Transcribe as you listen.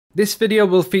This video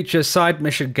will feature side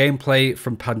mission gameplay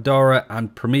from Pandora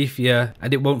and Promethea,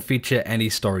 and it won't feature any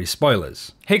story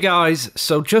spoilers. Hey guys,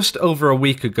 so just over a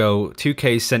week ago,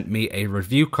 2K sent me a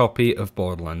review copy of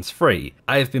Borderlands 3.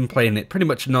 I have been playing it pretty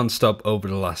much non-stop over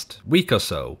the last week or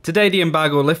so. Today the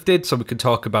embargo lifted, so we could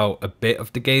talk about a bit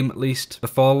of the game at least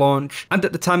before launch, and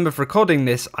at the time of recording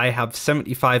this, I have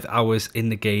 75 hours in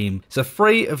the game, so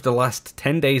 3 of the last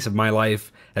 10 days of my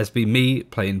life has been me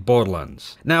playing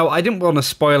Borderlands. Now, I didn't want to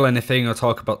spoil anything or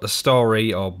talk about the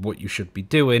story or what you should be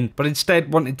doing, but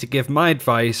instead wanted to give my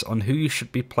advice on who you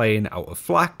should be playing out of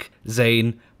Flak,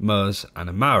 Zane, Murs, and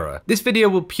Amara. This video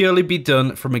will purely be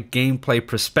done from a gameplay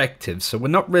perspective, so we're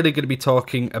not really going to be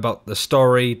talking about the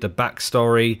story, the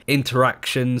backstory,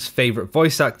 interactions, favourite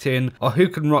voice acting, or who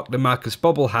can rock the Marcus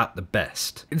Bobble hat the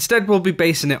best. Instead, we'll be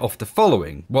basing it off the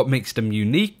following: what makes them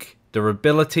unique, their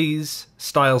abilities,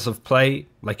 styles of play,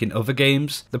 like in other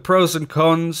games, the pros and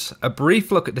cons, a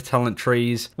brief look at the talent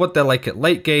trees, what they're like at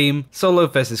late game, solo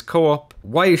versus co-op,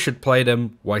 why you should play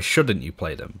them, why shouldn't you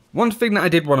play them. One thing that I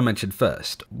did want to mention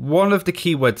first, one of the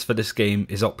keywords for this game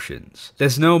is options.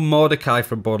 There's no Mordecai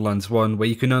from Borderlands 1 where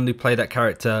you can only play that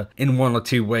character in one or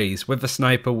two ways, with a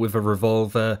sniper, with a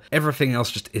revolver, everything else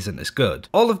just isn't as good.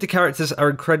 All of the characters are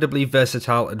incredibly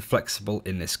versatile and flexible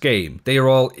in this game. They are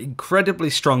all incredibly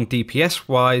strong DPS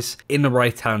wise, in the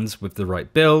right hands with the right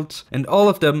builds, and all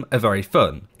of them are very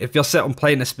fun. If you're set on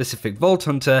playing a specific Vault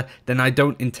Hunter, then I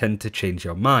don't intend to change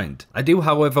your mind. I do,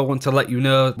 however, want to let you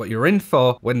know what you're in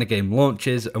for when the game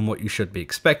launches and what you should be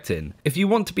expecting. If you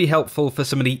want to be helpful for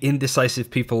some of the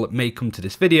indecisive people that may come to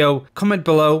this video, comment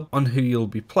below on who you'll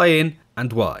be playing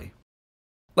and why.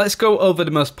 Let's go over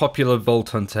the most popular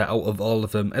Vault Hunter out of all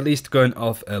of them, at least going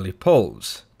off early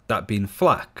polls. That being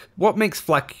Flak. What makes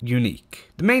Flak unique?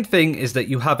 The main thing is that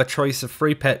you have a choice of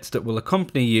 3 pets that will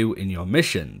accompany you in your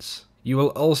missions. You will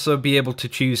also be able to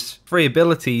choose 3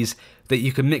 abilities that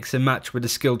you can mix and match with the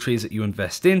skill trees that you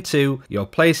invest into, your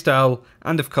playstyle,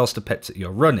 and of course the pets that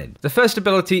you're running. The first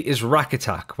ability is Rack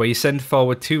Attack, where you send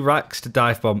forward 2 racks to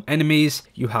dive bomb enemies.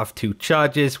 You have 2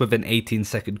 charges with an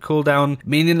 18-second cooldown,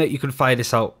 meaning that you can fire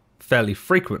this out fairly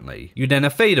frequently. You then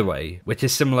have Fadeaway, which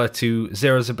is similar to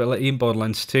Zero's ability in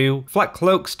Borderlands 2. Flak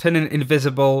cloaks, turning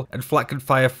invisible, and Flak can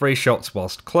fire 3 shots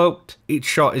whilst cloaked. Each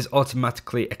shot is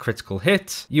automatically a critical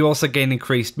hit. You also gain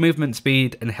increased movement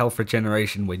speed and health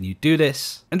regeneration when you do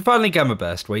this. And finally Gamma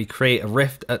Burst, where you create a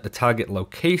rift at the target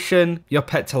location. Your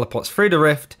pet teleports through the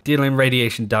rift, dealing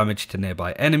radiation damage to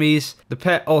nearby enemies. The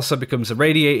pet also becomes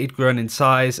irradiated, growing in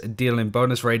size, and dealing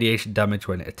bonus radiation damage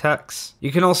when it attacks.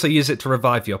 You can also use it to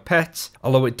revive your pet,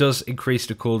 although it does increase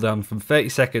the cooldown from 30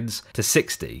 seconds to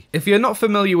 60. If you're not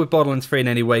familiar with Borderlands 3 in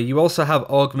any way, you also have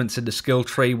augments in the skill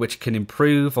tree which can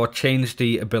improve or change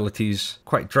the abilities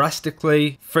quite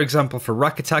drastically. For example, for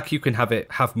Rack Attack, you can have it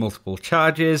have multiple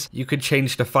charges, you can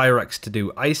change the Fire Axe to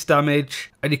do ice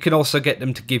damage, and you can also get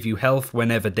them to give you health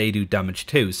whenever they do damage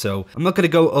too. So I'm not going to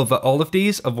go over all of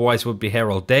these, otherwise we'll be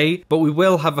here all day, but we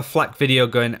will have a Flak video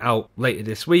going out later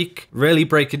this week, really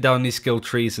breaking down these skill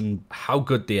trees and how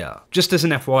good they are, just as an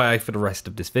FYI for the rest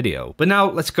of this video. But now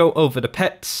let's go over the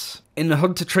pets. In the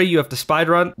Hunter tree, you have the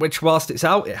Spider Ant, which whilst it's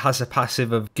out, it has a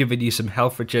passive of giving you some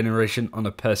health regeneration on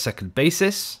a per second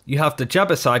basis. You have the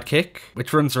Jabber Sidekick,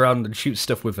 which runs around and shoots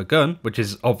stuff with a gun, which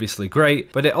is obviously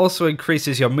great, but it also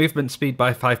increases your movement speed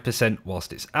by 5%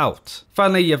 whilst it's out.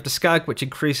 Finally, you have the Skag, which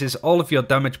increases all of your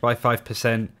damage by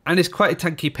 5%, and is quite a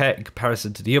tanky pet in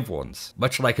comparison to the other ones.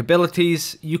 Much like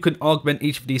abilities, you can augment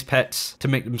each of these pets to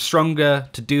make them stronger,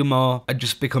 to do more, and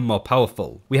just become more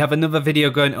powerful. We have another video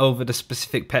going over the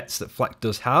specific pets that Flak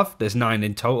does have. There's 9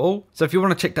 in total, so if you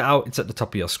want to check that out, it's at the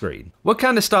top of your screen. What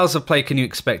kind of styles of play can you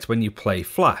expect when you play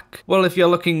Flak? Well, if you're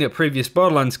looking at previous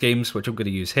Borderlands games, which I'm going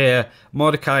to use here,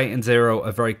 Mordecai and Zero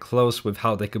are very close with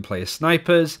how they can play as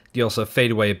snipers. They also have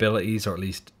fadeaway abilities, or at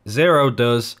least Zero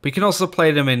does, but you can also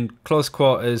play them in close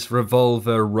quarters,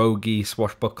 revolver, roguey,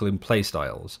 swashbuckling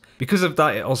playstyles. Because of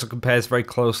that, it also compares very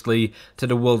closely to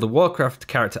the World of Warcraft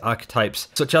character archetypes,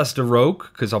 such as the rogue,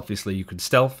 because obviously you can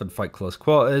stealth and fight close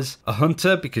quarters, a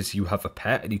hunter, because you have a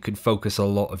pet and you can focus a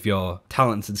lot of your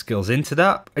talents and skills into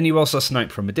that, and you also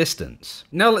snipe from a distance.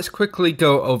 Now let's quickly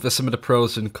go over some of the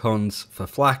pros and cons for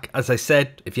Flak. As I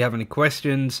said, if you have any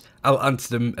questions, I'll answer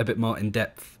them a bit more in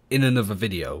depth in another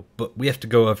video, but we have to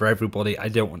go over everybody. I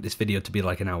don't want this video to be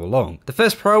like an hour long. The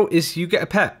first pro is you get a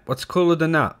pet. What's cooler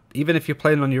than that? Even if you're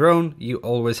playing on your own, you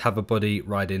always have a buddy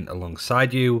riding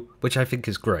alongside you, which I think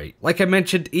is great. Like I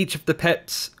mentioned, each of the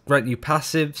pets grant you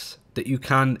passives, that you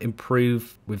can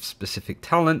improve with specific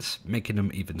talents, making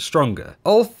them even stronger.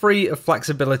 All three of Flak's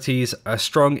abilities are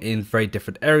strong in very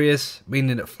different areas,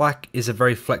 meaning that Flak is a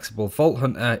very flexible Vault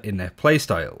Hunter in their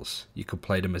playstyles. You could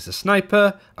play them as a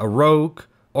sniper, a rogue,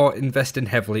 or investing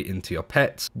heavily into your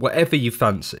pets, whatever you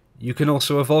fancy. You can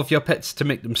also evolve your pets to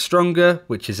make them stronger,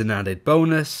 which is an added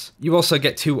bonus. You also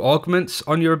get 2 augments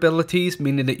on your abilities,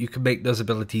 meaning that you can make those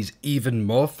abilities even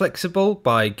more flexible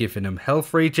by giving them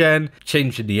health regen,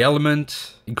 changing the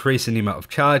element, increasing the amount of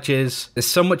charges. There's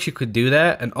so much you could do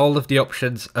there, and all of the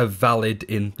options are valid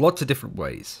in lots of different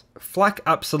ways. Flak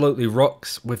absolutely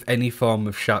rocks with any form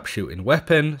of sharpshooting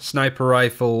weapon, sniper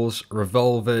rifles,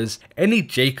 revolvers, any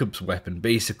Jacob's weapon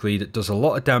basically that does a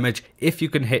lot of damage if you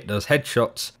can hit those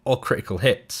headshots or critical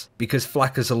hits. Because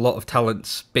Flak has a lot of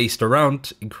talents based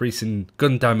around increasing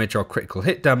gun damage or critical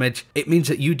hit damage, it means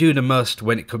that you do the most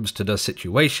when it comes to those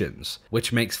situations,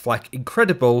 which makes Flak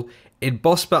incredible in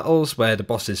boss battles where the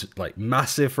boss is like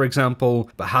massive, for example,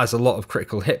 but has a lot of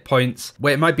critical hit points,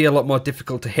 where it might be a lot more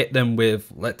difficult to hit them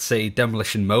with, let's say,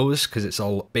 demolition mows, because it's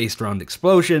all based around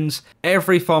explosions.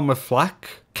 Every form of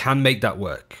Flak can make that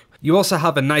work. You also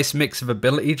have a nice mix of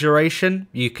ability duration.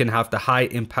 You can have the high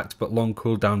impact but long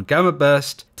cooldown Gamma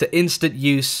Burst to instant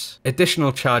use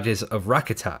additional charges of rack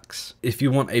attacks. If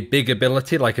you want a big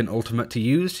ability like an ultimate to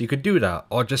use, you could do that,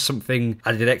 or just something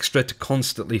added extra to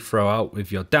constantly throw out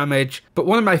with your damage. But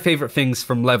one of my favorite things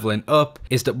from leveling up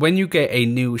is that when you get a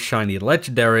new shiny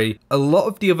legendary, a lot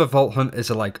of the other Vault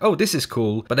Hunters are like, oh, this is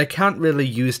cool, but I can't really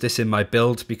use this in my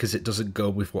build because it doesn't go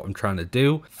with what I'm trying to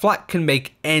do. Flak can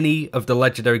make any of the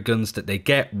legendary guns that they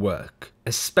get work,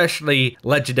 especially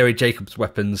legendary Jacob's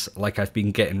weapons like I've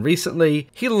been getting recently.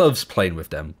 He loves playing with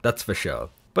them, that's for sure.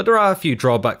 But there are a few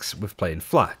drawbacks with playing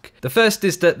Flak. The first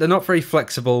is that they're not very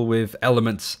flexible with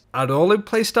elements at all in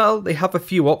playstyle. They have a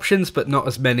few options, but not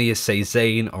as many as, say,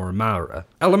 Zane or Amara.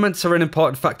 Elements are an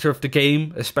important factor of the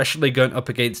game, especially going up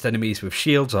against enemies with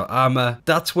shields or armor.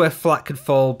 That's where Flak could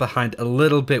fall behind a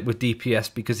little bit with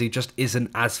DPS because he just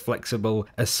isn't as flexible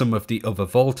as some of the other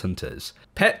Vault Hunters.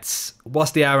 Pets,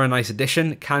 whilst they are a nice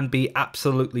addition, can be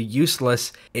absolutely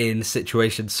useless in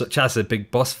situations such as a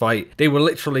big boss fight. They will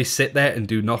literally sit there and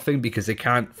do nothing because they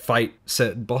can't fight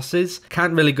certain bosses.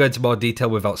 Can't really go into more detail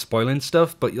without spoiling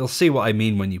stuff, but you'll see what I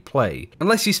mean when you play.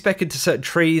 Unless you spec into certain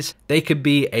trees, they could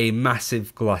be a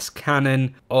massive glass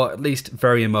cannon, or at least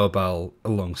very immobile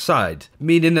alongside,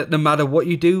 meaning that no matter what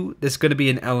you do, there's going to be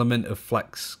an element of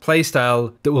Flak's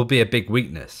playstyle that will be a big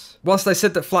weakness. Whilst I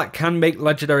said that Flak can make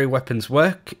legendary weapons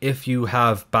work, if you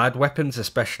have bad weapons,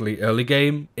 especially early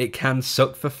game, it can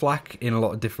suck for Flak in a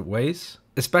lot of different ways,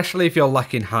 especially if you're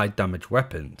lacking high damage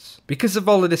weapons. Because of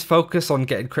all of this focus on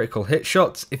getting critical hit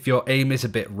shots, if your aim is a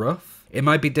bit rough, it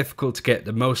might be difficult to get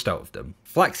the most out of them.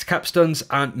 Flak's capstones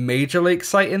aren't majorly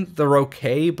exciting, they're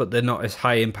okay, but they're not as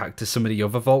high impact as some of the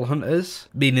other Vault Hunters,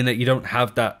 meaning that you don't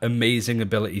have that amazing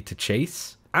ability to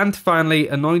chase. And finally,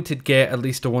 anointed gear, at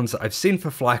least the ones that I've seen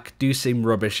for Flak, do seem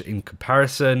rubbish in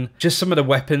comparison. Just some of the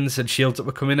weapons and shields that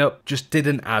were coming up just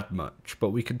didn't add much, but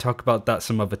we can talk about that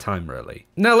some other time really.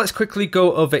 Now let's quickly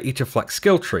go over each of Flak's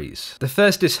skill trees. The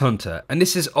first is Hunter, and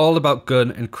this is all about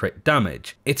gun and crit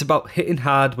damage. It's about hitting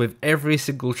hard with every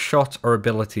single shot or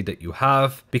ability that you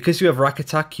have. Because you have rack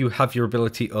attack, you have your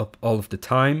ability up all of the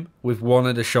time, with one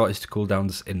of the shortest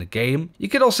cooldowns in the game. You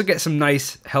could also get some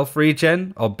nice health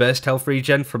regen, or burst health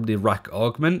regen from the rack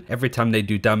augment. Every time they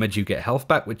do damage you get health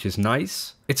back, which is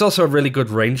nice. It's also a really good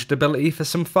ranged ability for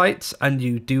some fights, and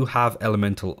you do have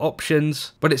elemental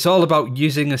options, but it's all about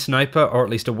using a sniper or at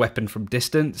least a weapon from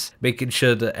distance, making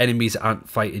sure that enemies aren't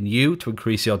fighting you to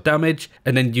increase your damage,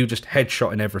 and then you just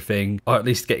headshotting everything, or at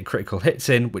least getting critical hits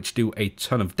in, which do a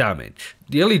ton of damage.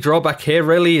 The only drawback here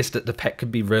really is that the pet can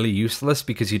be really useless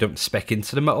because you don't spec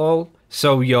into them at all,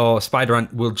 so your spider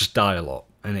ant will just die a lot,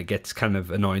 and it gets kind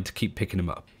of annoying to keep picking them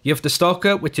up. You have the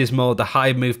Stalker, which is more the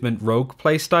high movement rogue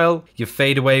playstyle. You have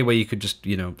Fadeaway, where you could just,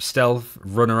 stealth,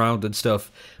 run around and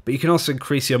stuff, but you can also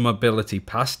increase your mobility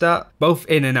past that, both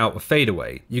in and out of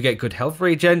Fadeaway. You get good health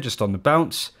regen just on the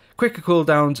bounce, quicker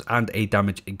cooldowns, and a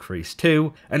damage increase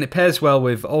too, and it pairs well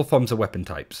with all forms of weapon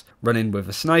types. Running with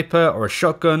a sniper or a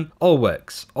shotgun, all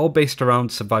works, all based around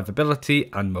survivability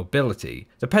and mobility.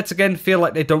 The pets again feel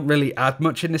like they don't really add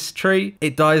much in this tree.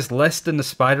 It dies less than the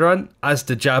spider ant, as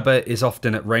the jabber is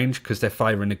often at range because they're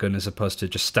firing a gun as opposed to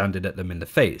just standing at them in the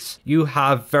face. You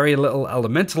have very little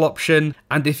elemental option,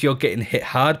 and if you're getting hit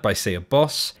hard by, say, a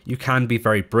boss, you can be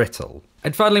very brittle.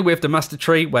 And finally, we have the Master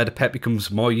Tree, where the pet becomes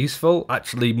more useful,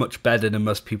 actually much better than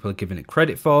most people are giving it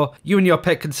credit for. You and your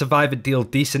pet can survive and deal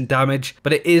decent damage,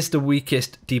 but it is the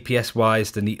weakest DPS-wise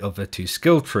than the other two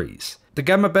skill trees. The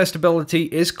Gamma Burst ability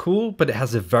is cool, but it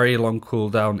has a very long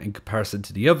cooldown in comparison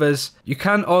to the others. You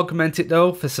can augment it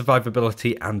though for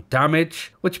survivability and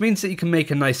damage, which means that you can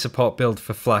make a nice support build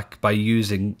for Flak by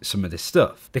using some of this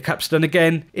stuff. The capstone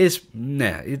again is,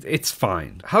 it's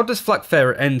fine. How does Flak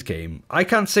fare at endgame? I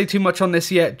can't say too much on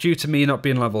this yet due to me not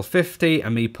being level 50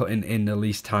 and me putting in the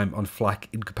least time on Flak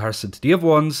in comparison to the other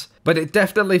ones, but it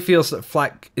definitely feels that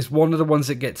Flak is one of the ones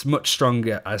that gets much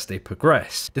stronger as they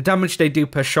progress. The damage they do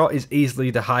per shot is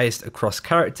easily the highest across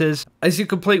characters. As you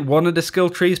complete one of the skill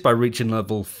trees by reaching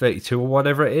level 32 or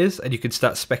whatever it is, and you can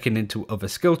start speccing into other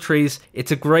skill trees,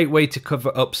 it's a great way to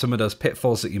cover up some of those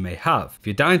pitfalls that you may have. If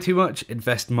you're dying too much,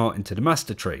 invest more into the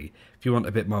master tree. If you want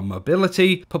a bit more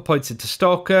mobility, put points into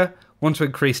Stalker. Want to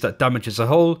increase that damage as a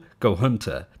whole, go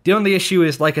Hunter. The only issue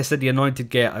is, like I said, the anointed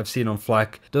gear I've seen on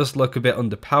Flak does look a bit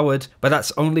underpowered, but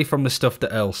that's only from the stuff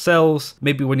that Earl sells.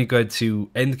 Maybe when you go to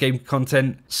endgame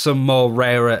content, some more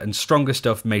rarer and stronger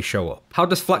stuff may show up. How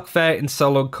does Flak fare in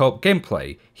solo co-op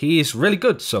gameplay? He is really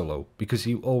good solo, because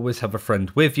you always have a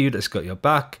friend with you that's got your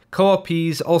back. Co-op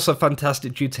he's also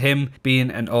fantastic due to him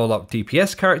being an all-out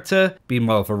DPS character, being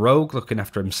more of a rogue looking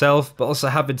after himself, but also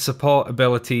having support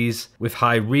abilities with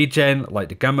high regen, like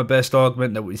the Gamma Burst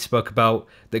augment that we spoke about,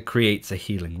 that creates a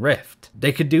healing rift.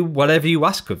 They can do whatever you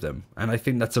ask of them, and I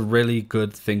think that's a really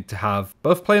good thing to have,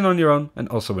 both playing on your own and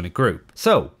also in a group.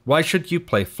 So, why should you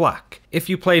play Flak? If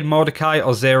you played Mordecai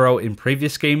or Zero in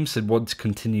previous games and want to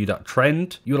continue that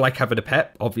trend, you like having a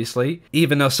pet, obviously,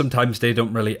 even though sometimes they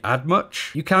don't really add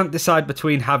much. You can't decide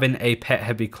between having a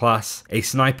pet-heavy class, a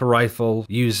sniper rifle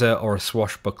user, or a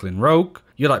swashbuckling rogue.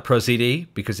 You like Pro ZD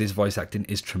because his voice acting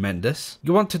is tremendous.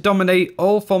 You want to dominate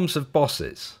all forms of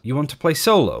bosses. You want to play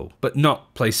solo, but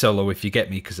not play solo if you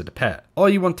get me because of the pet. Or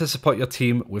you want to support your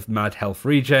team with mad health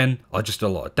regen or just a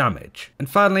lot of damage. And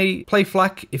finally, play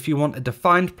Flak if you want a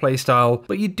defined playstyle,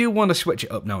 but you do want to switch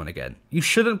it up now and again. You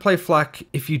shouldn't play Flak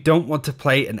if you don't want to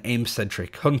play an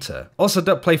aim-centric hunter. Also,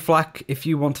 don't play Flak if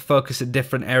you want to focus in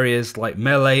different areas like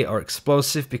melee or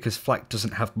explosive because Flak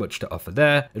doesn't have much to offer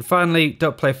there. And finally,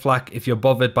 don't play Flak if you're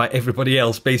bothered by everybody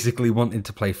else basically wanting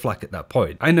to play Flak at that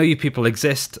point. I know you people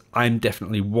exist, I'm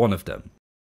definitely one of them.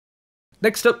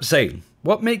 Next up, Zane.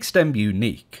 What makes them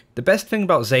unique? The best thing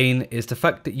about Zane is the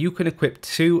fact that you can equip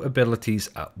 2 abilities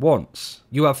at once.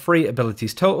 You have 3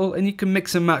 abilities total and you can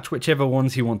mix and match whichever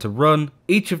ones you want to run,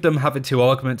 each of them having 2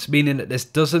 augments, meaning that there's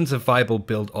dozens of viable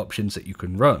build options that you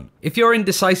can run. If you're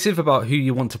indecisive about who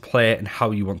you want to play and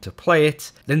how you want to play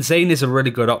it, then Zane is a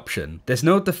really good option. There's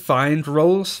no defined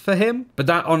roles for him, but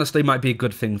that honestly might be a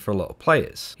good thing for a lot of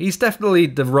players. He's definitely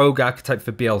the rogue archetype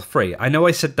for BL3. I know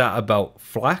I said that about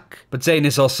Flak, but Zane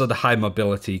is also the high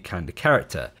mobility kind of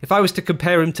character. If I was to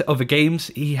compare him to other games,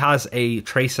 he has a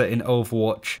Tracer in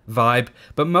Overwatch vibe,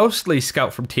 but mostly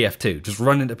Scout from TF2, just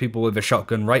run into people with a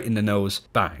shotgun right in the nose,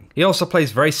 bang. He also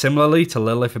plays very similarly to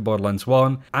Lilith in Borderlands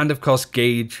 1, and of course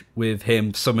Gage with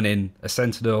him summoning a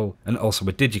Sentinel and also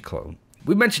a Digiclone.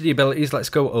 We mentioned the abilities, let's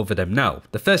go over them now.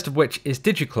 The first of which is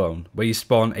Digiclone, where you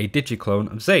spawn a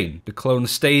Digiclone of Zane. The clone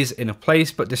stays in a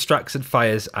place but distracts and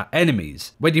fires at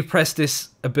enemies. When you press this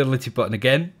ability button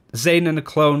again, Zane and the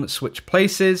clone switch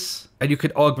places, and you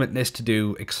can augment this to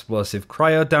do explosive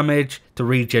cryo damage, to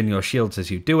regen your shields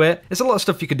as you do it. There's a lot of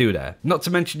stuff you can do there. Not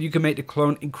to mention you can make the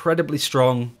clone incredibly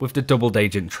strong with the doubled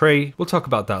agent tree. We'll talk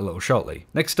about that a little shortly.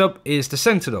 Next up is the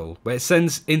Sentinel, where it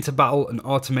sends into battle an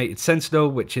automated Sentinel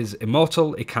which is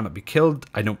immortal. It cannot be killed,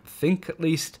 I don't think at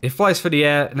least. It flies through the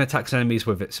air and attacks enemies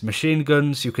with its machine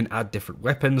guns. You can add different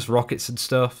weapons, rockets and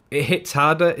stuff. It hits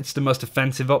harder, it's the most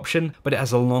offensive option, but it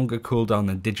has a longer cooldown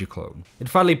than Digiclone. And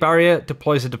finally, Barrier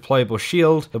deploys a deployable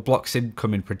shield that blocks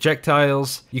incoming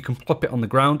projectiles. You can plop it on the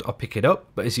ground or pick it up,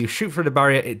 but as you shoot through the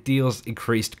barrier it deals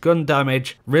increased gun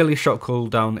damage, really short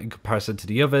cooldown in comparison to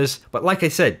the others, but like I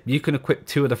said, you can equip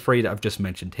 2 of the 3 that I've just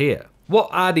mentioned here. What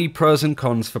are the pros and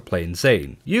cons for playing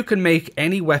Zane? You can make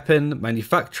any weapon,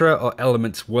 manufacturer or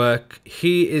elements work.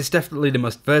 He is definitely the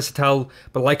most versatile,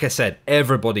 but like I said,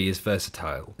 everybody is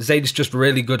versatile. Zane is just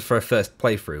really good for a first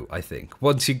playthrough, I think,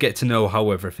 once you get to know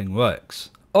how everything works.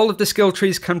 All of the skill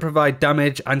trees can provide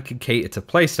damage and can cater to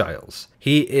playstyles.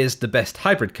 He is the best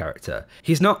hybrid character.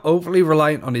 He's not overly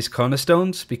reliant on his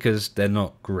cornerstones because they're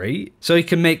not great, so he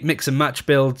can make mix and match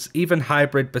builds, even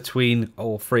hybrid between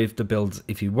all 3 of the builds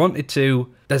if you wanted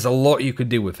to. There's a lot you could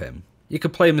do with him. You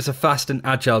can play him as a fast and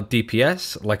agile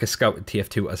DPS, like a scout in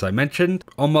TF2 as I mentioned,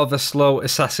 or more of a slow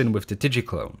assassin with the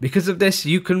Digiclone. Because of this,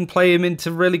 you can play him into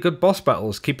really good boss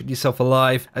battles, keeping yourself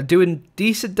alive and doing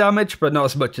decent damage, but not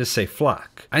as much as say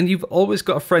Flak. And you've always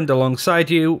got a friend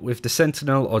alongside you with the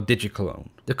Sentinel or Digiclone.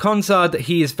 The cons are that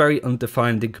he is very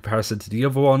undefined in comparison to the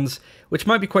other ones, which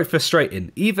might be quite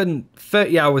frustrating. Even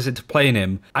 30 hours into playing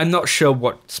him, I'm not sure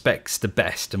what spec's the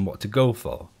best and what to go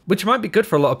for. Which might be good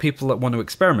for a lot of people that want to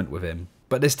experiment with him.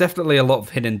 But there's definitely a lot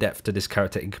of hidden depth to this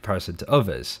character in comparison to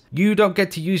others. You don't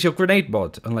get to use your grenade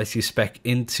mod unless you spec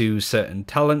into certain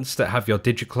talents that have your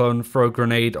Digiclone throw a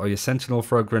grenade or your Sentinel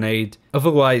throw a grenade.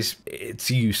 Otherwise,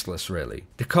 it's useless really.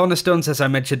 The cornerstones, as I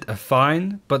mentioned, are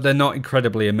fine, but they're not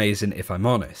incredibly amazing if I'm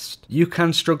honest. You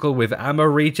can struggle with ammo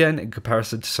regen in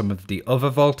comparison to some of the other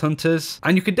Vault Hunters,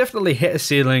 and you can definitely hit a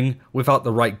ceiling without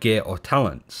the right gear or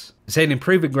talents. Zane in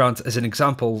Proving Grounds, as an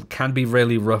example, can be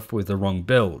really rough with the wrong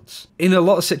builds. In a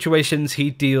lot of situations, he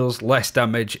deals less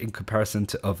damage in comparison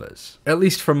to others, at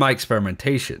least from my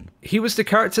experimentation. He was the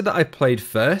character that I played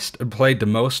first and played the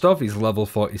most of. He's level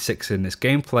 46 in this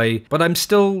gameplay, but I'm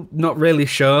still not really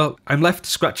sure. I'm left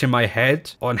scratching my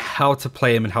head on how to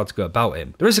play him and how to go about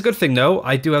him. There is a good thing though,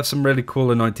 I do have some really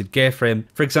cool anointed gear for him.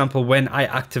 For example, when I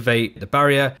activate the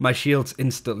barrier, my shields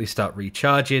instantly start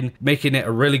recharging, making it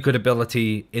a really good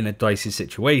ability in a dicey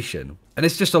situation. And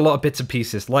it's just a lot of bits and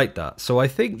pieces like that. So I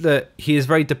think that he is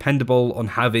very dependable on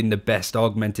having the best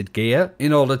augmented gear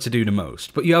in order to do the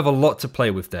most. But you have a lot to play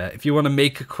with there. If you want to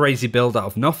make a crazy build out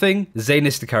of nothing, Zane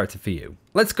is the character for you.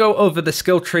 Let's go over the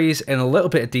skill trees in a little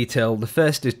bit of detail. The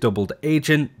first is Doubled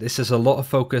Agent. This has a lot of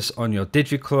focus on your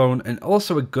Digiclone and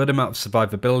also a good amount of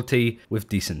survivability with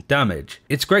decent damage.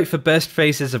 It's great for burst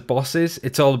phases of bosses.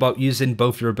 It's all about using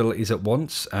both your abilities at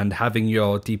once and having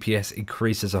your DPS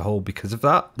increase as a whole because of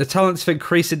that. The talents for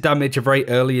increasing damage are very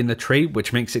early in the tree,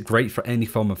 which makes it great for any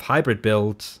form of hybrid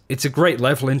builds. It's a great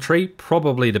leveling tree,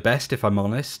 probably the best if I'm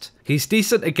honest. He's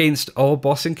decent against all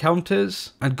boss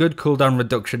encounters, and good cooldown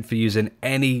reduction for using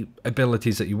any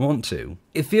abilities that you want to.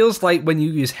 It feels like when you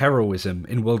use heroism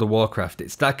in World of Warcraft,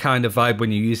 it's that kind of vibe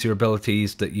when you use your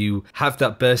abilities, that you have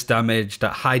that burst damage,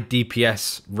 that high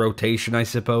DPS rotation, I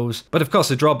suppose. But of course,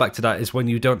 the drawback to that is when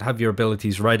you don't have your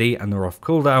abilities ready and they're off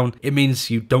cooldown, it means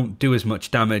you don't do as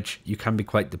much damage. You can be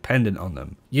quite dependent on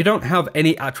them. You don't have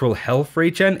any actual health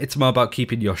regen, it's more about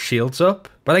keeping your shields up.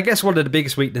 But I guess one of the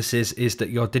biggest weaknesses is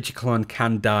that your Digiclone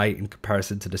can die in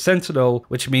comparison to the Sentinel,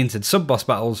 which means in some boss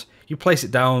battles, you place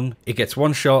it down, it gets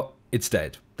one shot, it's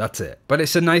dead. That's it. But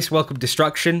it's a nice welcome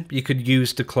distraction. You could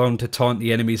use the clone to taunt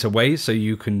the enemies away so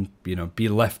you can, be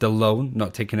left alone,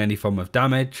 not taking any form of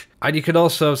damage. And you could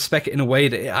also spec it in a way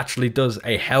that it actually does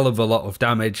a hell of a lot of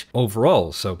damage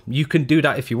overall, so you can do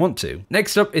that if you want to.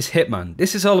 Next up is Hitman.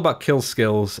 This is all about kill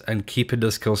skills and keeping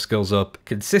those kill skills up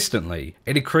consistently.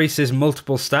 It increases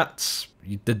multiple stats,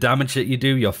 the damage that you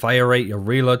do, your fire rate, your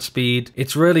reload speed.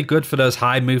 It's really good for those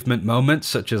high movement moments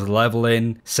such as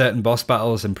leveling, certain boss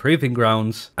battles and Proving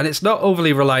Grounds, and it's not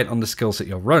overly reliant on the skills that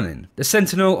you're running. The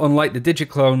Sentinel, unlike the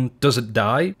Digiclone, doesn't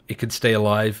die, it can stay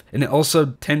alive, and it also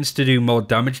tends to do more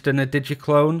damage than a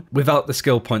Digiclone without the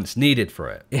skill points needed for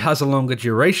it. It has a longer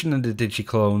duration than the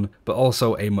Digiclone, but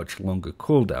also a much longer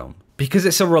cooldown. Because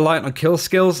it's so reliant on kill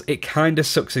skills, it kinda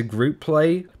sucks in group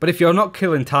play, but if you're not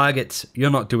killing targets, you're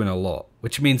not doing a lot.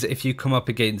 Which means that if you come up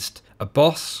against a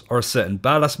boss or a certain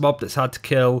badass mob that's hard to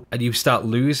kill and you start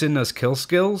losing those kill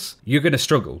skills, you're going to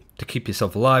struggle to keep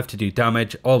yourself alive, to do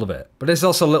damage, all of it. But there's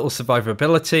also little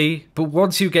survivability, but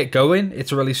once you get going,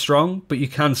 it's really strong, but you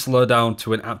can slow down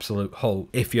to an absolute halt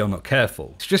if you're not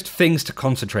careful. It's just things to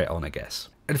concentrate on, I guess.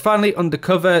 And finally,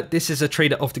 Undercover, this is a tree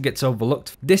that often gets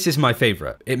overlooked. This is my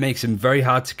favourite. It makes him very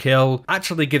hard to kill,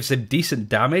 actually gives him decent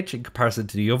damage in comparison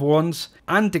to the other ones,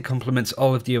 and it complements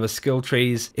all of the other skill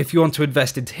trees. If you want to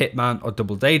invest into Hitman or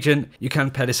Doubled Agent, you can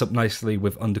pair this up nicely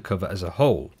with Undercover as a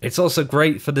whole. It's also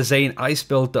great for the Zane Ice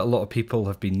build that a lot of people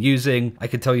have been using. I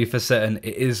can tell you for certain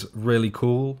it is really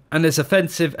cool. And there's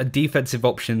offensive and defensive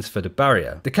options for the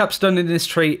barrier. The capstone in this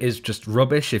tree is just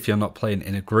rubbish if you're not playing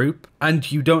in a group,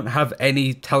 and you don't have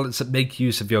any talents that make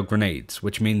use of your grenades,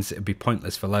 which means it'd be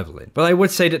pointless for leveling. But I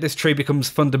would say that this tree becomes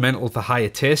fundamental for higher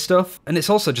tier stuff, and it's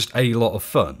also just a lot of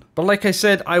fun. But like I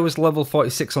said, I was level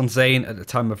 46 on Zane at the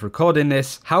time of recording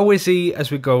this. How is he as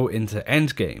we go into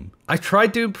endgame? I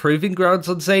tried doing Proving Grounds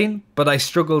on Zane, but I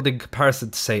struggled in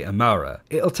comparison to, say, Amara.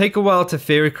 It'll take a while to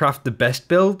theorycraft the best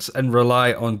builds and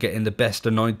rely on getting the best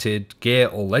anointed gear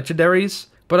or legendaries,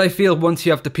 but I feel once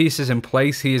you have the pieces in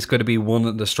place, he is going to be one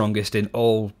of the strongest in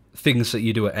all things that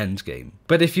you do at endgame.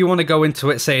 But if you want to go into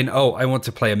it saying, oh, I want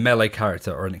to play a melee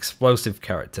character or an explosive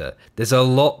character, there's a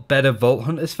lot better Vault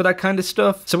Hunters for that kind of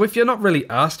stuff. So if you're not really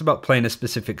asked about playing a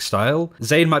specific style,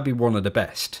 Zane might be one of the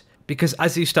best. Because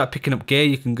as you start picking up gear,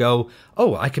 you can go,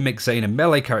 oh, I can make Zane a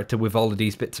melee character with all of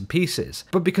these bits and pieces.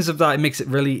 But because of that, it makes it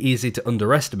really easy to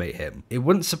underestimate him. It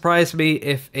wouldn't surprise me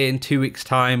if in 2 weeks'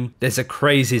 time, there's a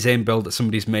crazy Zane build that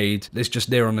somebody's made that's just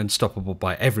near on unstoppable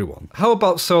by everyone. How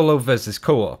about solo versus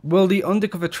co-op? Well, the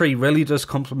Undercover tree really does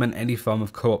complement any form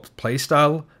of co-op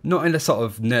playstyle. Not in a sort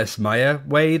of Nurse Maya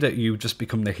way that you just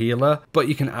become the healer, but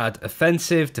you can add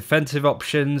offensive, defensive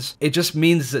options. It just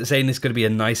means that Zane is going to be a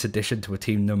nice addition to a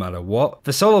team no matter what.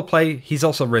 For solo play, he's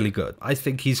also really good. I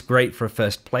think he's great for a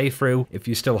first playthrough. If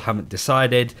you still haven't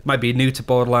decided, might be new to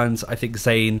Borderlands, I think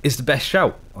Zane is the best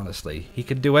shout, honestly. He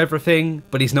can do everything,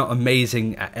 but he's not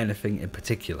amazing at anything in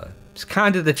particular. He's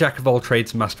kind of the jack of all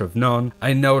trades, master of none.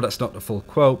 I know that's not the full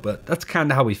quote, but that's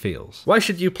kind of how he feels. Why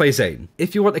should you play Zane?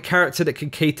 If you want a character that can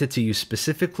cater to you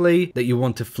specifically, that you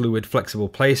want a fluid, flexible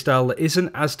playstyle that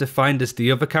isn't as defined as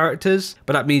the other characters,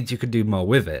 but that means you can do more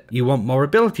with it. You want more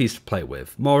abilities to play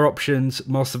with, more options,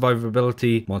 more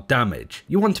survivability, more damage.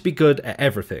 You want to be good at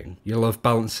everything. You love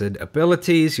balancing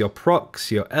abilities, your procs,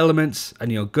 your elements,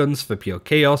 and your guns for pure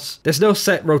chaos. There's no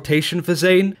set rotation for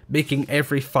Zane, making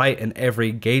every fight and every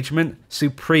engagement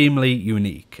supremely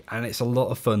unique, and it's a lot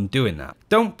of fun doing that.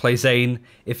 Don't play Zane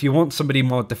if you want somebody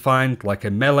more defined like a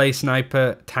melee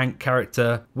sniper, tank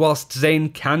character. Whilst Zane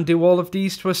can do all of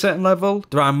these to a certain level,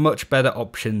 there are much better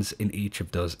options in each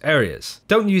of those areas.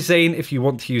 Don't use Zane if you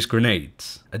want to use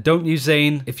grenades, and don't use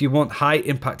Zane if you want high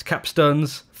impact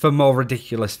capstones for more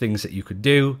ridiculous things that you could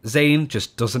do. Zane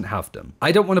just doesn't have them.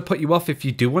 I don't want to put you off if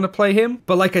you do want to play him,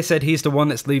 but like I said, he's the one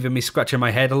that's leaving me scratching my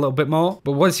head a little bit more.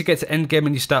 But once you get to endgame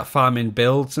and you start farming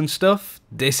builds and stuff,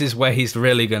 this is where he's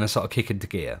really going to sort of kick into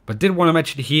gear. But did want to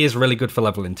mention he is really good for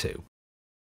leveling too.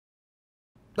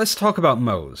 Let's talk about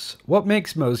Mose. What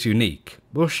makes Mose unique?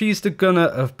 Well, she's the gunner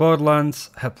of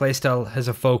Borderlands. Her playstyle has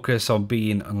a focus on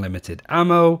being unlimited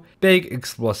ammo, big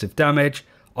explosive damage,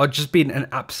 or just being an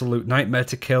absolute nightmare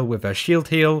to kill with her shield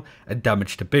heal and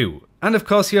damage to boot. And of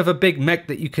course you have a big mech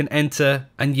that you can enter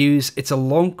and use. It's a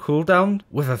long cooldown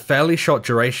with a fairly short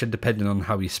duration depending on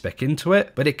how you spec into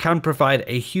it, but it can provide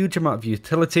a huge amount of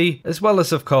utility as well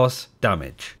as of course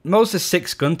damage. Mose has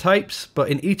 6 gun types, but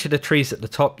in each of the trees at the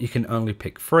top you can only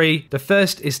pick 3. The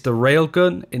first is the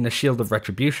railgun in the Shield of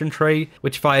Retribution tree,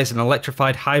 which fires an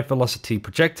electrified high velocity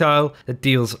projectile that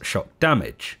deals shock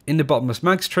damage. In the Bottomless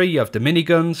Mags tree you have the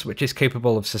miniguns, which is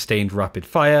capable of sustained rapid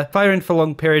fire, firing for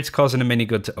long periods causing a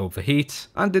minigun to overheat.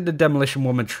 And in the Demolition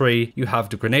Woman tree, you have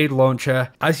the grenade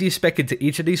launcher. As you spec into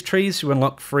each of these trees, you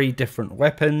unlock 3 different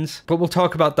weapons, but we'll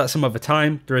talk about that some other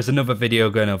time. There is another video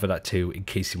going over that too, in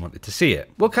case you wanted to see it.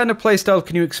 What kind of playstyle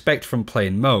can you expect from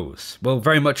playing Mose? Well,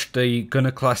 very much the gunner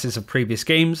classes of previous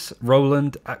games,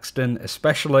 Roland, Axton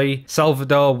especially,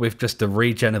 Salvador with just the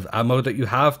regen of ammo that you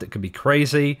have that can be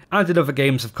crazy, and in other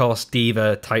games of course,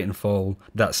 Diva, Titanfall,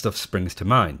 that stuff springs to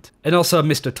mind. And also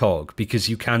Mr. Torg, because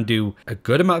you can do a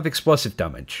good amount of explosive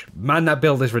damage. Man, that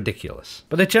build is ridiculous.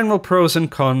 But the general pros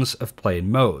and cons of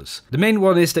playing Mose. The main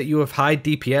one is that you have high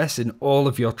DPS in all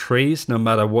of your trees, no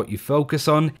matter what you focus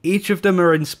on. Each of them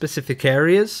are in specific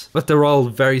areas, but they're all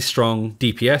very strong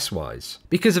DPS wise.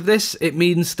 Because of this, it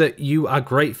means that you are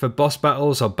great for boss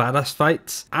battles or badass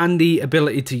fights, and the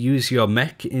ability to use your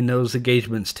mech in those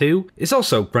engagements too is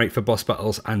also great for boss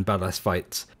battles and badass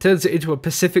fights. Turns it into a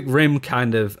Pacific Rim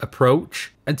kind of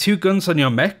approach. And 2 guns on your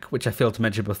mech, which I failed to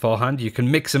mention beforehand, you can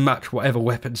mix and match whatever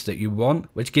weapons that you want,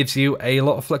 which gives you a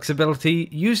lot of flexibility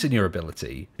using your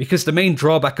ability. Because the main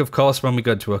drawback, of course, when we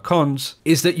go to a cons,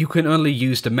 is that you can only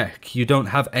use the mech. You don't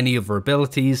have any other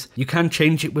abilities. You can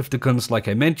change it with the guns like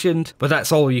I mentioned, but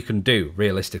that's all you can do,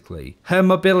 realistically. Her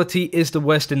mobility is the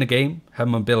worst in the game. Her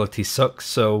mobility sucks,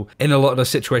 so in a lot of those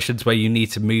situations where you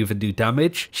need to move and do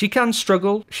damage, she can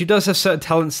struggle. She does have certain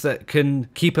talents that can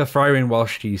keep her firing while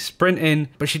she's sprinting,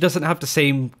 but she doesn't have the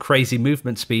same crazy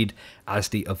movement speed as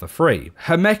the other 3.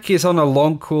 Her mech is on a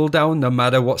long cooldown no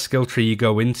matter what skill tree you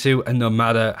go into, and no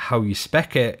matter how you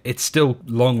spec it, it's still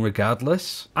long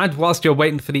regardless. And whilst you're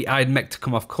waiting for the Iron Mech to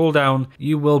come off cooldown,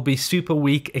 you will be super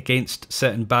weak against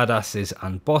certain badasses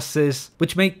and bosses,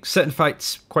 which make certain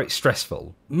fights quite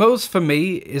stressful. Mose for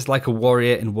me is like a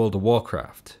warrior in World of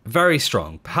Warcraft. Very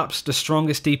strong, perhaps the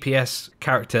strongest DPS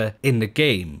character in the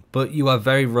game, but you are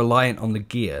very reliant on the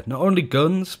gear. Not only guns,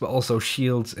 guns, but also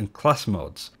shields and class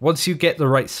mods. Once you get the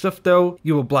right stuff though,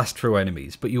 you will blast through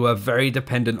enemies, but you are very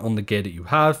dependent on the gear that you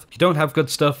have. If you don't have good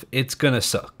stuff, it's gonna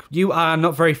suck. You are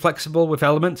not very flexible with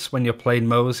elements when you're playing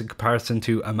Moze in comparison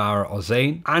to Amara or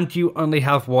Zane, and you only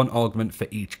have one augment for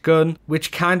each gun,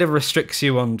 which kind of restricts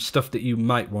you on stuff that you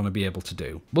might want to be able to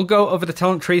do. We'll go over the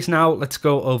talent trees now. Let's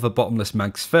go over bottomless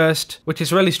mags first, which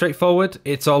is really straightforward.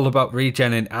 It's all about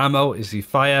regenerating ammo as you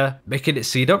fire, making it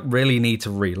so you don't really need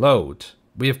to reload.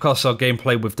 We of course saw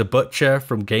gameplay with the Butcher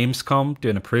from Gamescom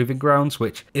doing a Proving Grounds,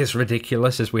 which is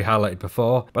ridiculous as we highlighted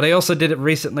before, but I also did it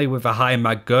recently with a high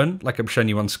mag gun, like I'm showing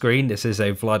you on screen. This is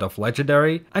a Vladov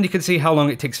Legendary, and you can see how long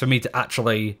it takes for me to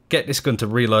actually get this gun to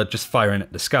reload just firing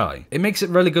at the sky. It makes it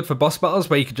really good for boss battles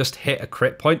where you can just hit a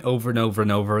crit point over and over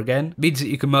and over again. It means that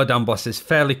you can mow down bosses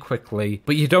fairly quickly,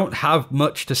 but you don't have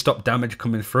much to stop damage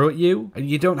coming through at you, and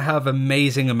you don't have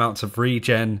amazing amounts of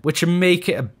regen, which make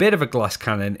it a bit of a glass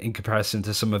cannon in comparison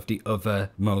to some of the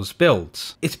other Moze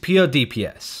builds. It's pure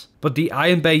DPS. But the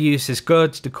Iron Bear use is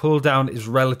good, the cooldown is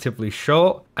relatively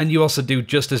short, and you also do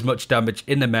just as much damage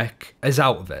in the mech as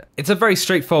out of it. It's a very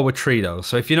straightforward tree though,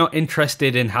 so if you're not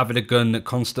interested in having a gun that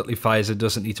constantly fires and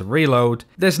doesn't need to reload,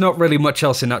 there's not really much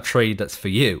else in that tree that's for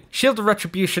you. Shield of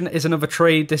Retribution is another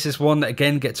tree. This is one that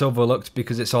again gets overlooked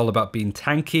because it's all about being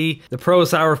tanky. The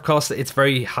pros are of course that it's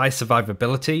very high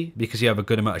survivability because you have a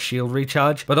good amount of shield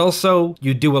recharge, but also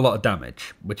you do a lot of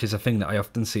damage, which is a thing that I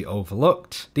often see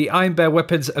overlooked. The Iron Bear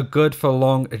weapons are good for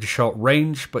long and short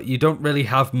range, but you don't really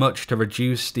have much to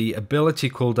reduce the ability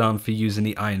cooldown for using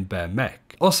the Iron Bear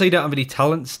mech. Also, you don't have any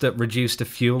talents that reduce the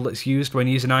fuel that's used when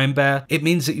using Iron Bear. It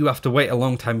means that you have to wait a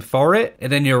long time for it,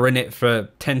 and then you're in it for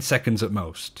 10 seconds at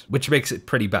most, which makes it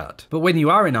pretty bad. But when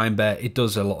you are in Iron Bear, it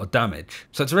does a lot of damage.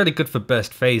 So it's really good for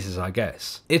burst phases, I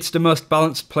guess. It's the most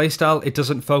balanced playstyle. It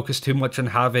doesn't focus too much on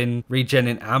having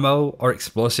regenerating ammo or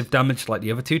explosive damage like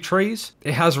the other two trees.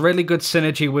 It has really good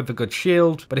synergy with a good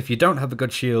shield, but if you don't have a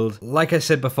good shield, like I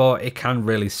said before, it can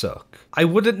really suck. I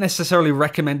wouldn't necessarily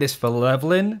recommend this for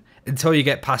leveling until you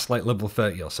get past like level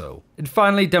 30 or so. And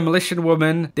finally, Demolition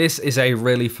Woman. This is a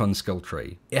really fun skill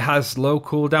tree. It has low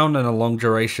cooldown and a long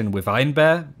duration with Iron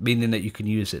Bear, meaning that you can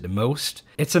use it the most.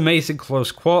 It's amazing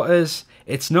close quarters.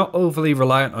 It's not overly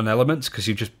reliant on elements because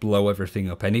you just blow everything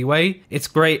up anyway. It's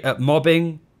great at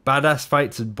mobbing, badass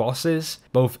fights and bosses,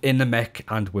 both in the mech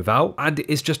and without, and it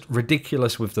is just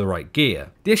ridiculous with the right gear.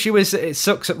 The issue is that it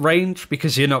sucks at range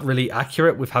because you're not really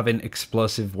accurate with having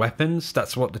explosive weapons.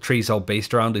 That's what the tree's all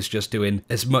based around, is just doing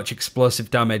as much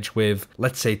explosive damage with,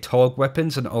 let's say, Torg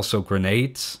weapons and also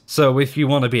grenades. So if you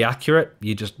want to be accurate,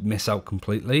 you just miss out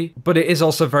completely. But it is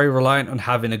also very reliant on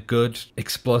having a good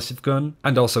explosive gun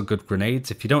and also good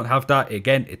grenades. If you don't have that,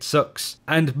 again, it sucks.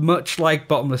 And much like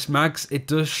Bottomless Mags, it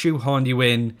does shoehorn you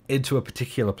into a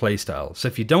particular playstyle. So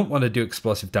if you don't want to do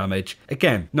explosive damage,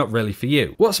 again, not really for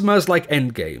you. What's Mer's like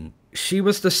endgame? She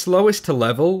was the slowest to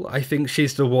level. I think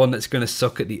she's the one that's going to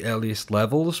suck at the earliest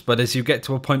levels, but as you get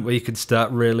to a point where you can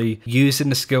start really using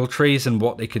the skill trees and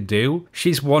what they could do,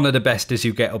 she's one of the best as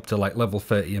you get up to like level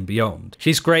 30 and beyond.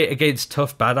 She's great against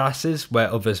tough badasses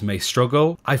where others may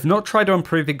struggle. I've not tried her on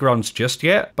Proving Grounds just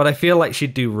yet, but I feel like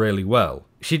she'd do really well.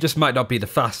 She just might not be the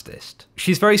fastest.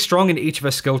 She's very strong in each of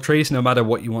her skill trees no matter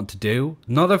what you want to do.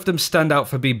 None of them stand out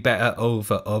for being better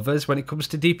over others when it comes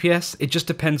to DPS. It just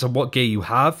depends on what gear you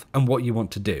have and what you want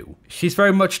to do. She's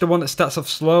very much the one that starts off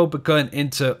slow, but going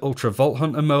into Ultra Vault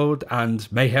Hunter mode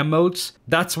and Mayhem modes,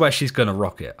 that's where she's gonna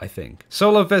rock it, I think.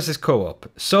 Solo versus co-op.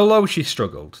 Solo, she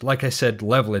struggled. Like I said,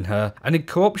 leveling her. And in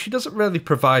co-op, she doesn't really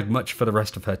provide much for the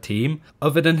rest of her team,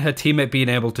 other than her teammate being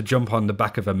able to jump on the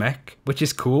back of a mech, which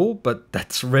is cool, but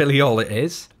that's really all it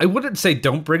is. I wouldn't say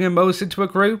don't bring a Moze into a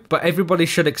group, but everybody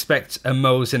should expect a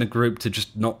Moze in a group to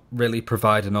just not really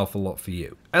provide an awful lot for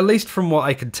you. At least from what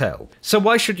I can tell. So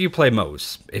why should you play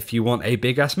Moze? If you want a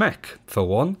big ass mech, for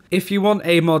one. If you want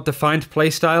a more defined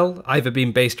playstyle, either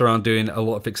being based around doing a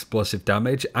lot of explosive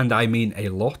damage, and I mean a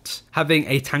lot, having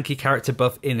a tanky character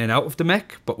buff in and out of the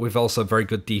mech, but with also very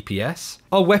good DPS,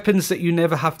 or weapons that you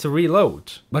never have to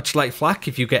reload. Much like Flak,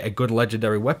 if you get a good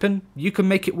legendary weapon, you can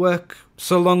make it work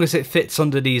so long as it fits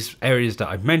under these areas that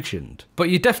I've mentioned. But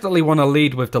you definitely want to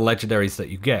lead with the legendaries that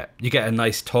you get. You get a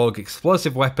nice Torg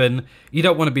explosive weapon, you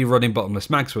don't want to be running Bottomless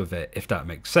Mags with it, if that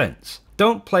makes sense.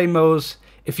 Don't play Moze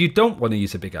if you don't want to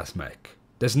use a big ass mech.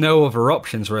 There's no other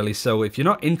options really, so if you're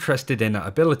not interested in that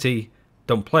ability,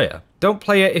 don't play her. Don't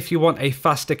play it if you want a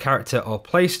faster character or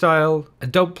playstyle,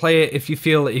 and don't play it if you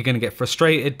feel that you're going to get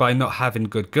frustrated by not having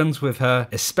good guns with her,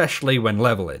 especially when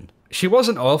leveling. She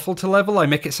wasn't awful to level, I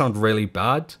make it sound really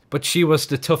bad, but she was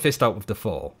the toughest out of the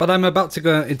 4. But I'm about to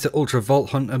go into Ultra Vault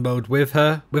Hunter mode with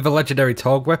her, with a legendary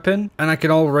Torg weapon, and I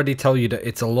can already tell you that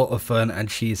it's a lot of fun and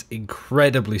she's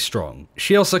incredibly strong.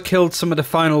 She also killed some of the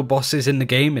final bosses in the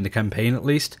game, in the campaign at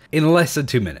least, in less than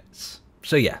 2 minutes.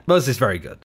 So yeah, Moz is very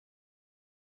good.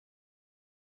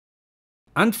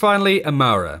 And finally,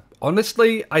 Amara.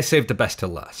 Honestly, I saved the best till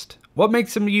last. What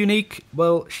makes him unique?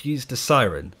 Well, she's the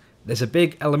Siren. There's a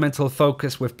big elemental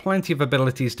focus with plenty of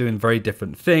abilities doing very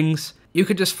different things. You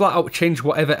could just flat out change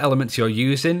whatever elements you're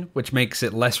using, which makes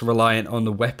it less reliant on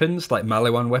the weapons, like melee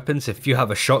one weapons. If you have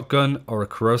a shotgun or a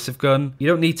corrosive gun, you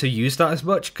don't need to use that as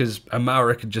much because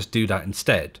Amara can just do that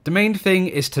instead. The main thing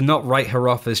is to not write her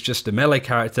off as just a melee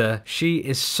character. She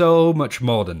is so much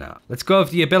more than that. Let's go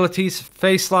over the abilities.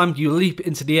 Phase Slam, you leap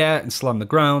into the air and slam the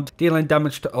ground, dealing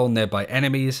damage to all nearby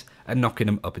enemies and knocking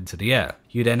them up into the air.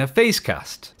 You then have Phase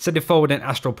Cast, sending forward an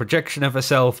astral projection of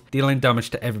herself, dealing damage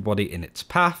to everybody in its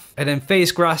path. And then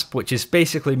Phase Grasp, which is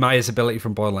basically Maya's ability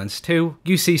from Borderlands 2.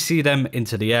 You CC them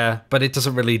into the air, but it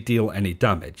doesn't really deal any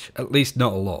damage, at least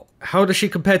not a lot. How does she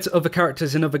compare to other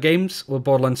characters in other games? Well,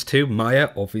 Borderlands 2, Maya,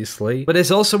 obviously. But there's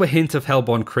also a hint of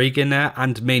Hellborn Krieg in there,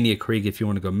 and Mania Krieg if you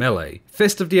want to go melee.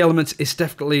 Fist of the Elements is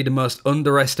definitely the most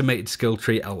underestimated skill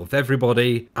tree out of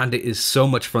everybody, and it is so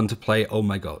much fun to play, oh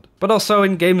my god. But also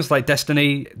in games like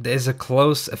Destiny, there's a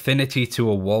close affinity to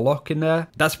a Warlock in there.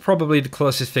 That's probably the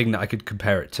closest thing that I could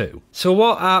compare it to. So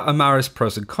what are Amara's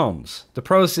pros and cons? The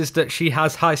pros is that she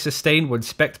has high sustain when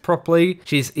spec'd properly.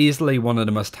 She's easily one of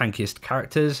the most tankiest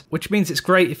characters, which means it's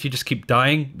great if you just keep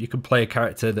dying. You can play a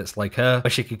character that's like her,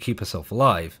 where she can keep herself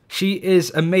alive. She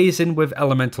is amazing with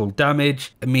elemental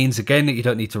damage. It means again that you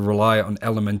don't need to rely on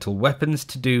elemental weapons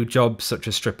to do jobs such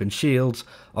as stripping shields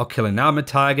or killing armored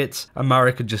targets.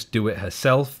 Amara could just do it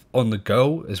herself on the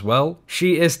go as well.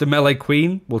 She is the melee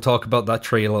queen. We'll talk about that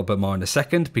tree a little bit more in a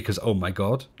second because oh my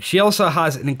god. She also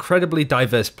has an incredibly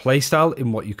diverse playstyle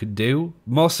in what you can do,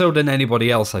 more so than anybody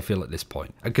else I feel at this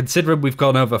point. And considering we've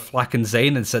gone over Flak and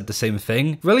Zane and said the same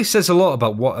thing, really says a lot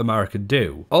about what Amara can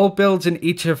do. All builds in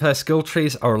each of her skill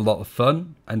trees are a lot of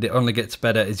fun, and it only gets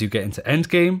better as you get into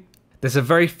endgame. There's a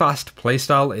very fast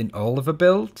playstyle in all of her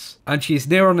builds, and she's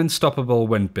near on unstoppable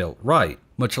when built right.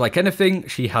 Much like anything,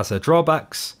 she has her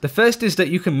drawbacks. The first is that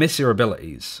you can miss your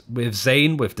abilities. With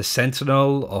Zane, with the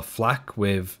Sentinel, or Flak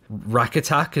with Rack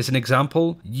Attack as an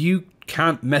example, you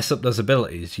can't mess up those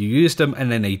abilities. You use them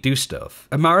and then they do stuff.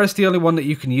 Amara's the only one that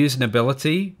you can use an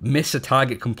ability, miss a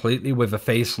target completely with a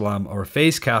Phase Slam or a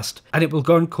Phase Cast, and it will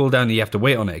go on cooldown and you have to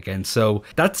wait on it again. So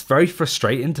that's very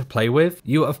frustrating to play with.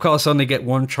 You of course only get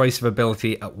one choice of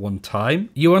ability at one time.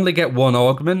 You only get one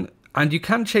augment, and you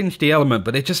can change the element,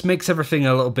 but it just makes everything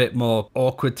a little bit more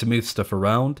awkward to move stuff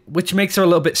around, which makes her a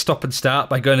little bit stop and start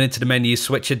by going into the menu,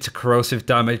 switching to corrosive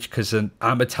damage because an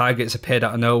armored target's appeared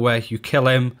out of nowhere. You kill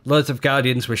him. Loads of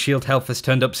guardians where shield health has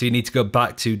turned up, so you need to go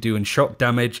back to doing shock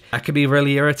damage. That can be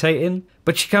really irritating.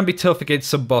 But she can be tough against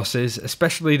some bosses,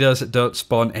 especially those that don't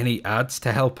spawn any adds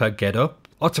to help her get up,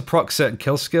 or to proc certain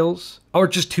kill skills, or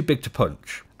just too big to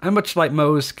punch. And much like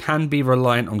Moz, can be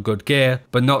reliant on good gear,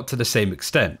 but not to the same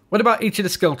extent. What about each of the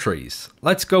skill trees?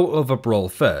 Let's go over Brawl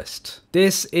first.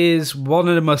 This is one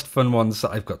of the most fun ones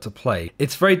that I've got to play.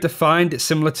 It's very defined. It's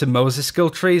similar to Moz's skill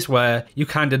trees where you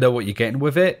kind of know what you're getting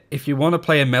with it. If you want to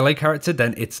play a melee character,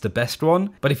 then it's the best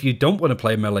one. But if you don't want to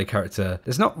play a melee character,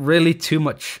 there's not really too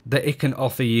much that it can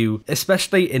offer you,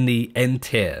 especially in the end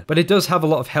tier. But it does have a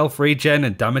lot of health regen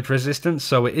and damage resistance,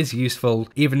 so it is useful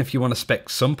even if you want to spec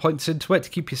some points into it to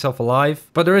keep yourself alive.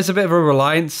 But there is a bit of a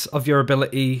reliance of your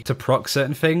ability to proc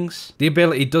certain things. The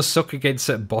ability does suck against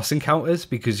certain boss encounters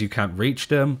because you can't reach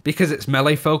them. Because it's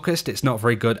melee focused, it's not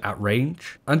very good at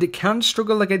range. And it can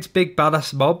struggle against big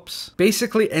badass mobs.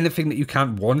 Basically anything that you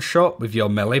can't one-shot with your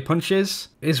melee punches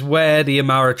is where the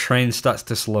Amara train starts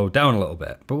to slow down a little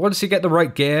bit. But once you get the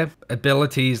right gear,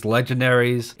 abilities,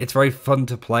 legendaries, it's very fun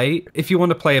to play if you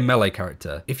want to play a melee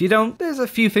character. If you don't, there's a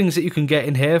few things that you can get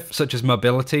in here, such as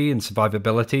mobility and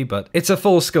survivability, but it's a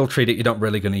full skill tree that you're not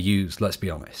really going to use, let's be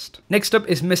honest. Next up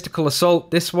is Mystical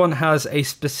Assault. This one has a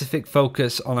specific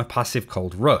focus on a passive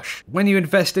called Rush. When you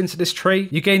invest into this tree,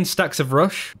 you gain stacks of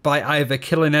Rush by either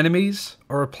killing enemies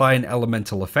or applying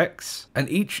elemental effects, and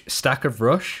each stack of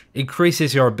rush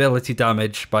increases your ability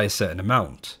damage by a certain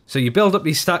amount. So you build up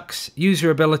these stacks, use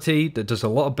your ability that does a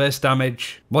lot of burst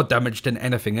damage, more damage than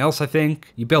anything else I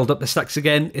think. You build up the stacks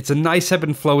again. It's a nice ebb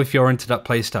and flow if you're into that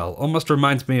playstyle. Almost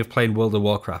reminds me of playing World of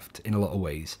Warcraft in a lot of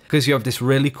ways, because you have this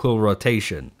really cool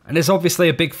rotation. And there's obviously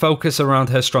a big focus around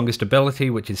her strongest ability,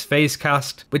 which is Phase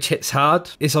Cast, which hits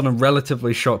hard, is on a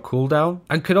relatively short cooldown,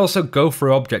 and could also go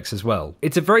through objects as well.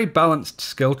 It's a very balanced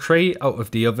skill tree out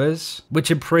of the others,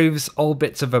 which improves all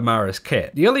bits of Amara's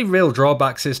kit. The only real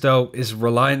drawbacks is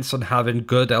reliance on having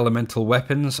good elemental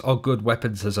weapons or good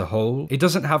weapons as a whole. It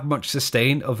doesn't have much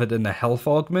sustain other than the health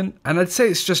augment, and I'd say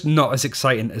it's just not as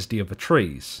exciting as the other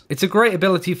trees. It's a great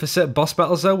ability for certain boss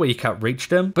battles though, where you can't reach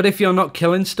them, but if you're not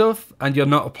killing stuff and you're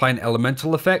not applying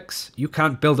elemental effects, you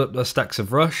can't build up those stacks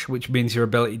of rush, which means your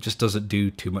ability just doesn't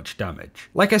do too much damage.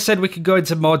 Like I said, we could go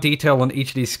into more detail on each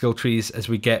of these skill trees as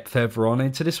we get further on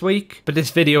into this week, but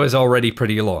this video is already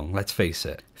pretty long, let's face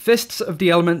it. Fists of the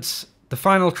Elements, the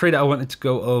final tree that I wanted to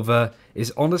go over,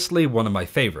 is honestly one of my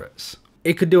favourites.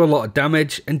 It could do a lot of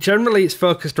damage, and generally it's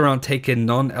focused around taking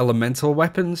non-elemental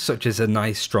weapons, such as a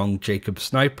nice strong Jacob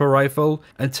sniper rifle,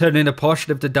 and turning a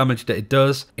portion of the damage that it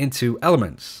does into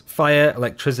elements, fire,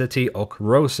 electricity, or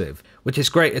corrosive, which is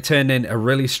great at turning a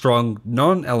really strong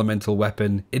non-elemental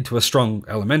weapon into a strong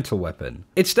elemental weapon.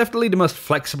 It's definitely the most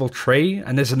flexible tree,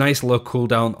 and there's a nice low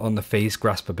cooldown on the phase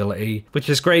grasp ability, which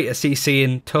is great at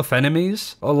CCing tough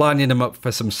enemies, or lining them up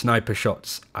for some sniper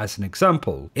shots as an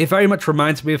example. It very much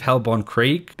reminds me of Hellborn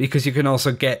Krieg, because you can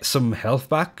also get some health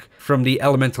back from the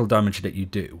elemental damage that you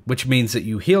do, which means that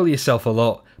you heal yourself a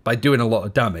lot by doing a lot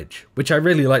of damage, which I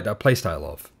really like that playstyle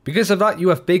of. Because of that, you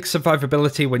have big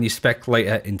survivability when you spec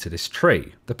later into this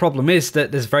tree. The problem is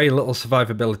that there's very little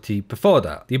survivability before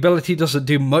that. The ability doesn't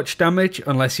do much damage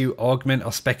unless you augment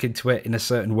or spec into it in a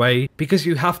certain way. Because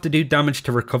you have to do damage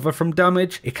to recover from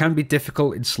damage, it can be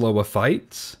difficult in slower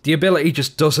fights. The ability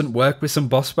just doesn't work with some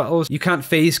boss battles. You can't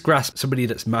phase grasp somebody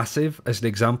that's massive, as an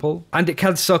example, and it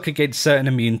can suck against certain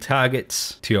immune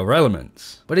targets to your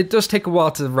elements. But it does take a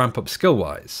while to ramp up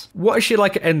skill-wise. What is she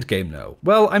like at endgame though?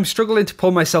 Well, I'm struggling to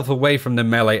pull myself away from the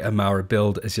melee Amara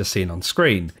build as you're seeing on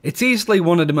screen. It's easily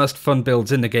one of the most fun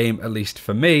builds in the game, at least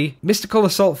for me. Mystical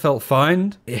Assault felt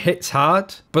fine, it hits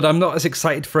hard, but I'm not as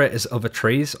excited for it as other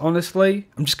trees, honestly.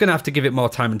 I'm just gonna have to give it more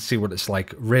time and see what it's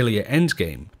like really at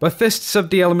endgame. But Fists of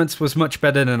the Elements was much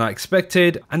better than I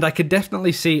expected, and I could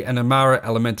definitely see an Amara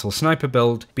Elemental Sniper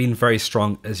build being very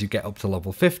strong as you get up to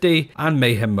level 50 and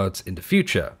Mayhem mods in the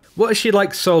future. What is she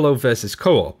like solo versus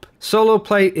co-op? Solo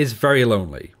play is very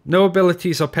lonely. No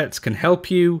abilities or pets can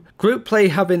help you. Group play,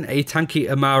 having a tanky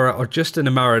Amara or just an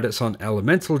Amara that's on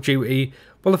elemental duty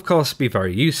will of course be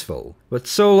very useful. But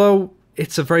solo,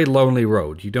 it's a very lonely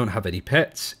road. You don't have any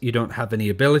pets, you don't have any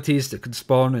abilities that can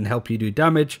spawn and help you do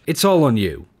damage. It's all on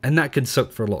you, and that can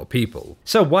suck for a lot of people.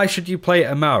 So why should you play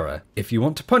Amara? If you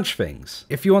want to punch things,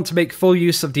 if you want to make full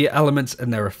use of the elements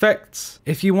and their effects,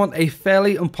 if you want a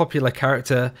fairly unpopular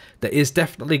character that is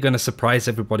definitely going to surprise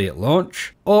everybody at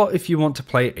launch, or if you want to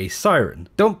play a Siren.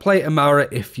 Don't play Amara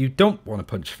if you don't want to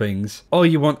punch things, or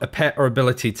you want a pet or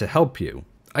ability to help you.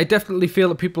 I definitely feel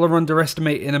that people are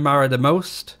underestimating Amara the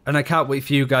most, and I can't wait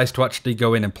for you guys to actually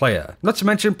go in and play her. Not to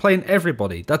mention playing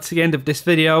everybody. That's the end of this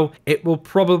video. It will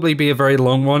probably be a very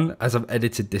long one as I've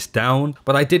edited this down,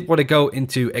 but I did want to go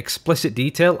into explicit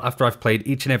detail after I've played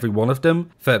each and every one of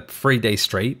them for 3 days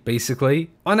straight, basically,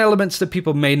 on elements that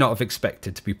people may not have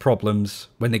expected to be problems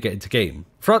when they get into game.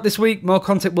 Throughout this week, more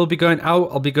content will be going out.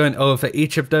 I'll be going over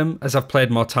each of them as I've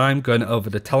played more time, going over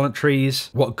the talent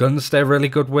trees, what guns they're really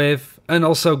good with, and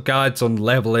also guides on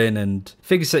leveling and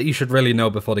things that you should really know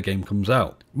before the game comes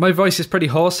out. My voice is pretty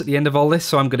hoarse at the end of all this,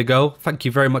 so I'm going to go. Thank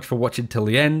you very much for watching till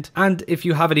the end, and if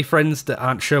you have any friends that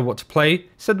aren't sure what to play,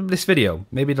 send them this video.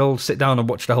 Maybe they'll sit down and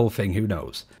watch the whole thing, who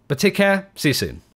knows. But take care, see you soon.